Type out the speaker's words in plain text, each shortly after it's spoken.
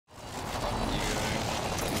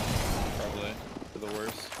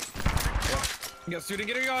You got student,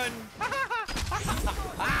 get a gun.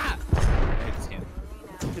 Ah! I hate this game.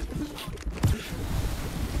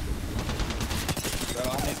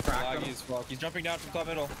 Laggy as fuck. He's jumping down from top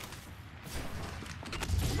middle.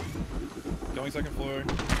 Going second floor.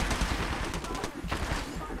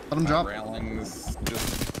 Let him drop. Railings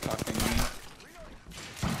just tucking me.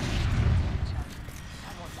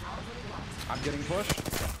 I'm getting pushed.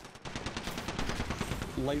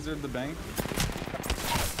 Lasered the bank.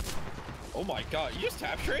 Oh my god, you just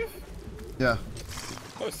tap strafe? Yeah.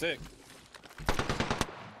 Oh, sick.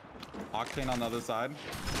 Octane on the other side.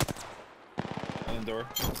 On the door.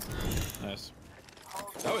 Nice.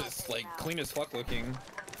 That was like clean as fuck looking.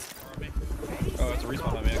 Oh, it's a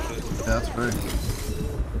respawn on me actually. Yeah, that's great.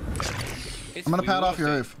 I'm gonna pad off your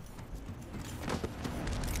roof.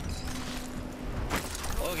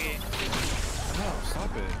 Okay. Oh,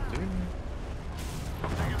 stop it, dude.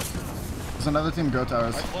 There's another team go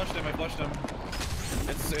towers. I flushed him,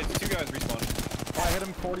 It's two guys respawn. Oh, I hit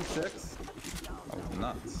him 46. Oh,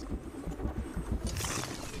 nuts.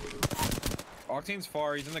 Octane's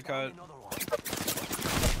far, he's in the cut.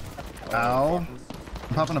 Ow.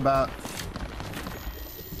 I'm popping a bat.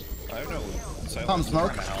 I have no silence. Pump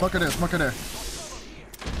smoke. Smoke it here, smoke it here.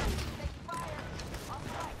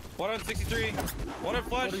 One on 63. One on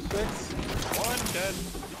flush. 46. One dead.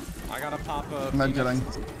 I gotta pop a Med getting.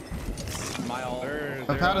 my ult.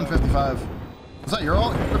 I'm padding 55. Is that your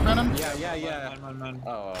ult, Brandon? Yeah. Man.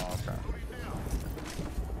 Oh, okay.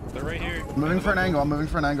 They're right here. I'm moving for an angle. I'm moving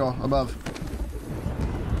for an angle above.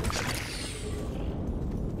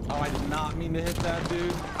 Oh, I did not mean to hit that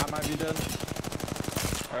dude. I might be dead.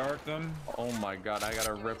 I arced them. Oh my god, I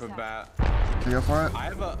gotta rip a bat. You go for it. I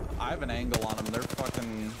have an angle on him. They're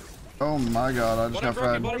fucking. Oh my god, I just got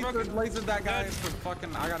fried. Lasered that guy for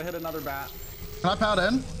fucking. I gotta hit another bat. Can I pad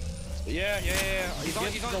in? Yeah. He's on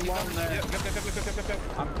there. Yep.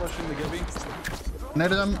 I'm pushing the Gibby.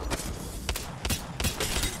 Naded him.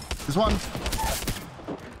 There's one.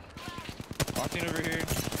 Octane over here.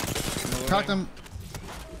 Cracked him.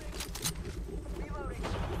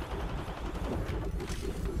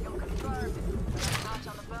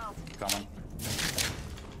 Coming.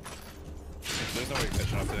 There's no way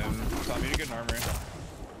catching up to him. Tom, you need to get an armor.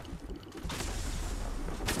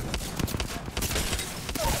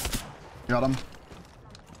 Got him.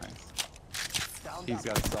 Nice. He's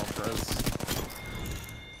got self-res.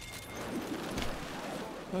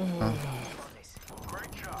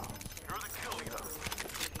 Great job. You're the kill leader.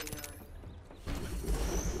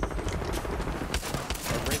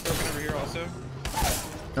 Wraith broken over here also.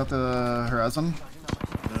 Got the horizon.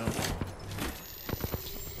 No.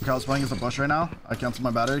 Okay, I was playing as a bush right now. I canceled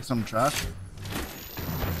my battery because I'm trash.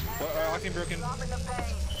 Octane broken.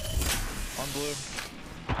 On blue.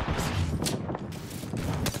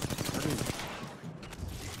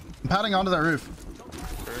 I'm padding onto that roof.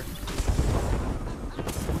 Sure.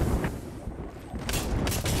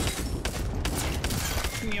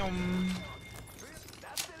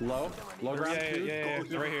 Low ground. Yeah.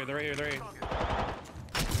 They're right here.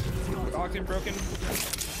 Octane broken.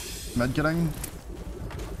 Med getting.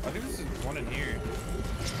 I think this is one in here.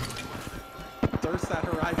 Thirst that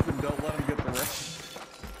horizon. Don't let him get the rush.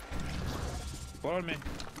 One on me.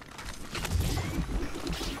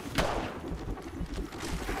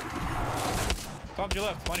 Tom, to your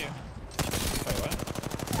left. On you. Wait, what?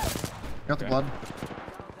 Got the Okay. blood.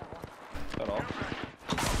 Is that all?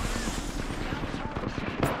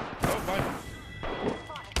 Oh, fine.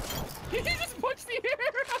 He just punched the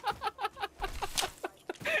air!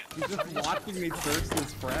 He's just watching me thirst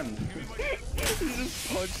his friend. He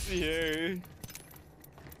just punched the air.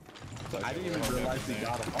 I didn't even realize he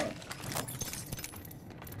got him. Oh.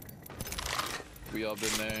 We all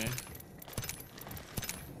been there.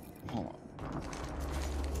 Hold on.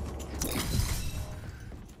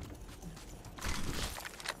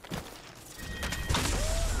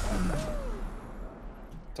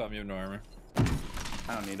 Tom, you have no armor.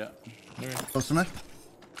 I don't need it. Close to me.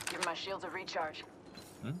 Give my shields a recharge.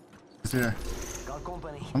 He's here. Got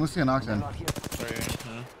company. I'm gonna see an Octane. Not here. Right here.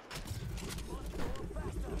 Huh?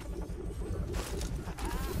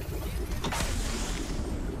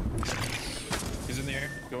 He's in the air.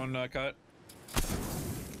 Going cut.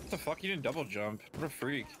 What the fuck? He didn't double jump. What a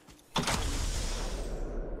freak.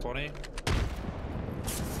 20.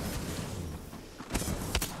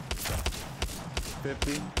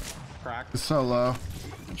 Crack. It's so low.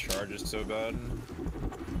 The charge is so bad.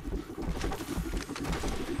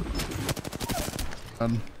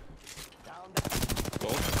 Gold.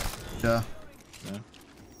 Gold? Yeah. Yeah.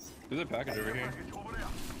 There's a package over here.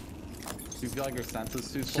 Do you feel like your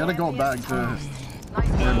senses too She had a slow? gold bag too.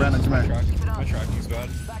 Hey, Brandon, come here. My tracking's bad.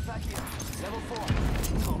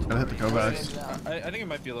 Gotta hit the Kovacs. I think it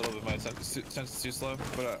might be a little bit my sense is too slow,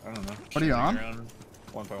 but I don't know. What are you on?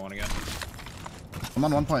 1.1 again. I'm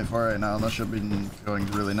on 1.4 right now. That should be going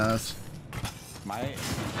really nice. My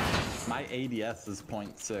ADS is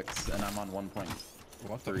 0.6 and I'm on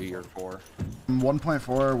 1.3 or 4.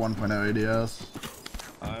 1.4, 1.0 ADS.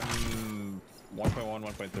 I'm 1.1,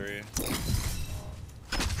 1.3.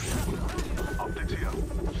 Optics here.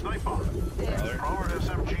 Sniper. Power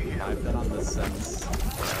SMG here. I've been on this since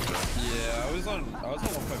forever. Yeah, I was on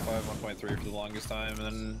 1.5, 1.3 for the longest time, and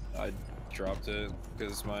then I dropped it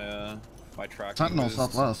because my tracking Sentinel was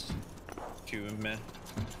southwest. too meh.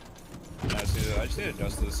 I just need to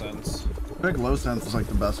adjust to the sense. I think low sense is like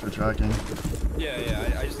the best for tracking.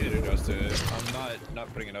 Yeah, I just need to adjust to it. I'm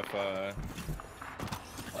not putting enough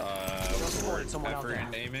what's the word? Effort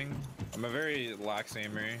in aiming. I'm a very lax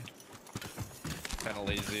aimer. Kind of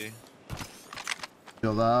lazy.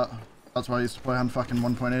 Feel that. That's why I used to play on fucking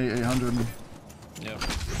 1.8, 800. Yep.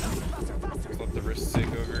 Just let the wrist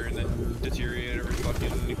take over and then deteriorate every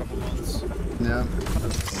fucking couple months. Yeah.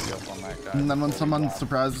 On that guy. And then when someone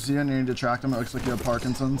surprises you and you need to track them, it looks like you have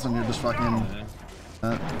Parkinson's and you're just fucking...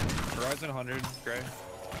 Horizon 100, gray.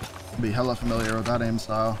 Be hella familiar with that aim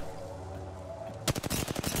style.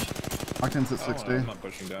 Octane's at 60. I'm not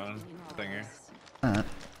pushing down. Thinger. Alright.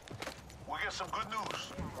 We get some good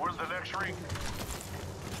news. Where's the next ring?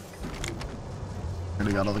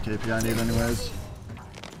 Already got all the KP I need anyways.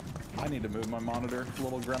 I need to move my monitor.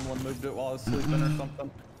 Little gremlin moved it while I was sleeping or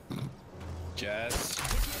something. Jazz.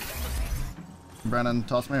 Brandon,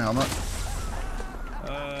 toss me your helmet.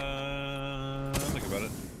 I'll think about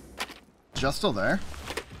it. Just still there?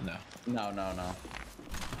 No. No.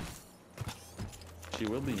 She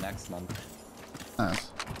will be next month. Nice.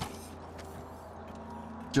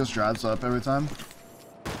 Just drives up every time?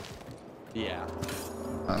 Yeah.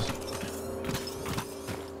 Nice.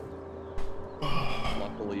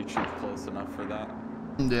 Luckily, she's close enough for that.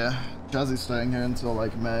 Yeah, Jazzy's staying here until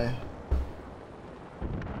like May.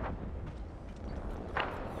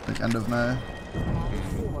 Like end of May.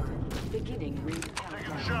 Beginning ring Taking a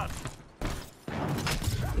countdown. shot.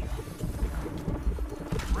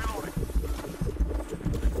 Reloading.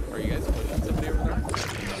 Are you guys pushing somebody over there?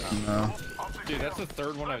 No. Dude, that's the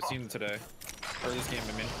third one I've seen today. Or this game,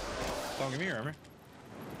 I mean. Don't give me your armor.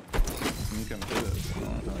 You can do it.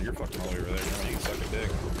 Oh, you're fucking all over there. You can suck a dick.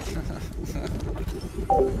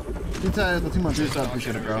 You tell the team on B side,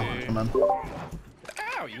 appreciate it, bro. Come on.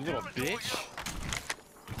 Ow, you little bitch.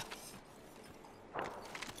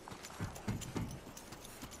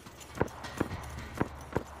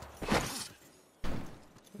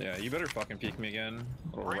 Yeah, you better fucking peek me again.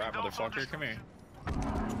 Little rat motherfucker. Come here.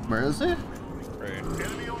 Where is he? Right.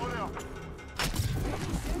 Enemy over there.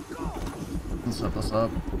 Let's set this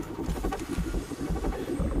up.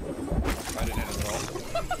 I didn't hit him at all.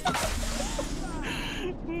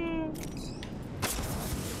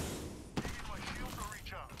 My shield to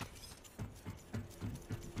recharge.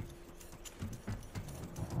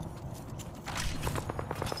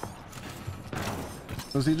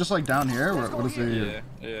 Was he just like down here? What is he?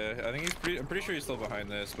 Yeah. I think I'm pretty sure he's still behind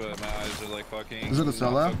this, but my eyes are like fucking. Is it a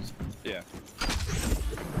solo? Yeah.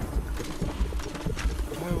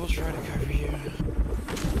 I will try to cover you.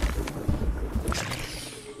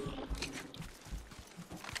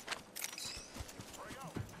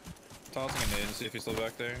 Tossing a nade and see if he's still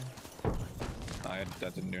back there. Nah,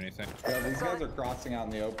 that didn't do anything. Yeah, these guys are crossing out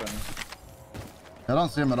in the open. I don't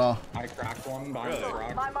see him at all. I cracked one behind the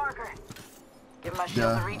rock. My marker. Give my shield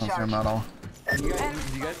Yeah, a I don't see recharge. him at all. Do you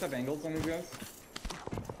guys have angles on these guys?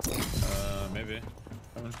 Maybe.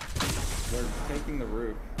 They're taking the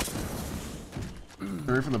roof.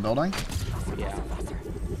 The roof of the building? Yeah.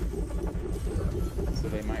 So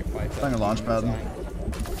they might fight that. Playing a launch pad. I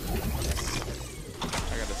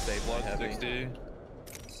gotta save blood heavy. 60.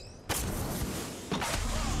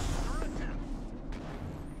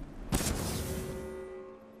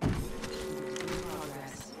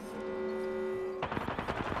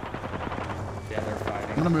 Yeah, they're I'm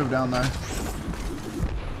fighting. gonna move down there.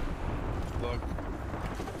 Look.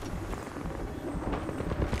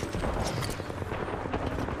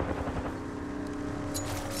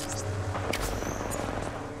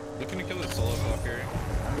 Looking to kill this solo fucker.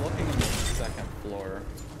 I'm looking at the second floor.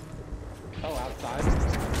 Oh, outside?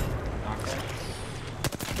 Okay.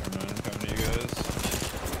 Coming to you guys.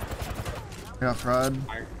 I got fried.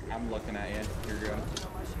 I'm looking at you. You're good.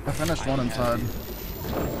 I finished one inside.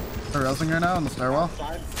 They're resing right now on the stairwell.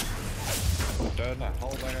 Outside? Dead. What the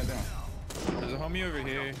hell is that guy doing? There's a homie over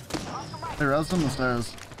here. They resed on the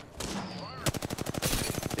stairs.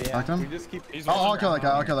 Yeah, Knocked him? we just keep. He's I'll kill that guy.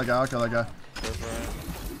 I'll one. kill that guy. I'll kill that guy. Go for it.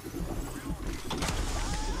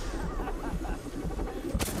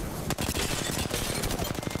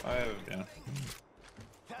 Yeah.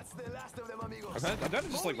 I'm gonna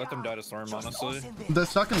just like let them die to storm, honestly. They're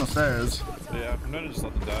stuck in the stairs. Yeah, I'm gonna just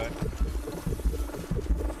let them die.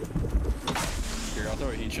 Here, I'll throw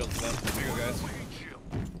a heat shield to them. Here you go, guys.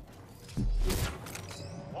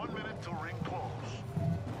 1 minute to ring close.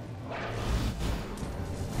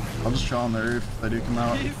 I'll just chill on the roof if they do come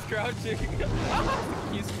out. He's crouching.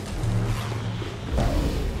 He's.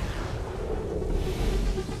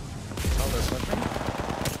 Oh, they're switching.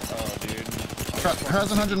 Oh, dude.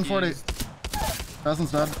 Horizon 140.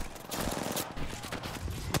 Horizon's dead.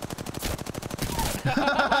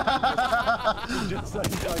 Just like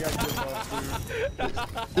I got good off,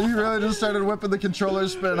 dude. He really just started whipping the controller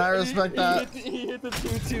spin. I respect that. He hit the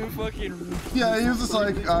 2-2 fucking. Yeah, he was just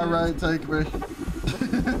like, alright, take me.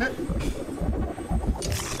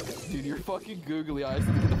 Dude, your fucking googly eyes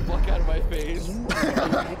get the fuck out of my face.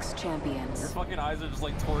 Apex champions. Your fucking eyes are just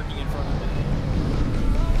like torquing in front of me.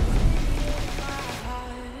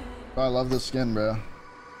 Oh, I love this skin, bro.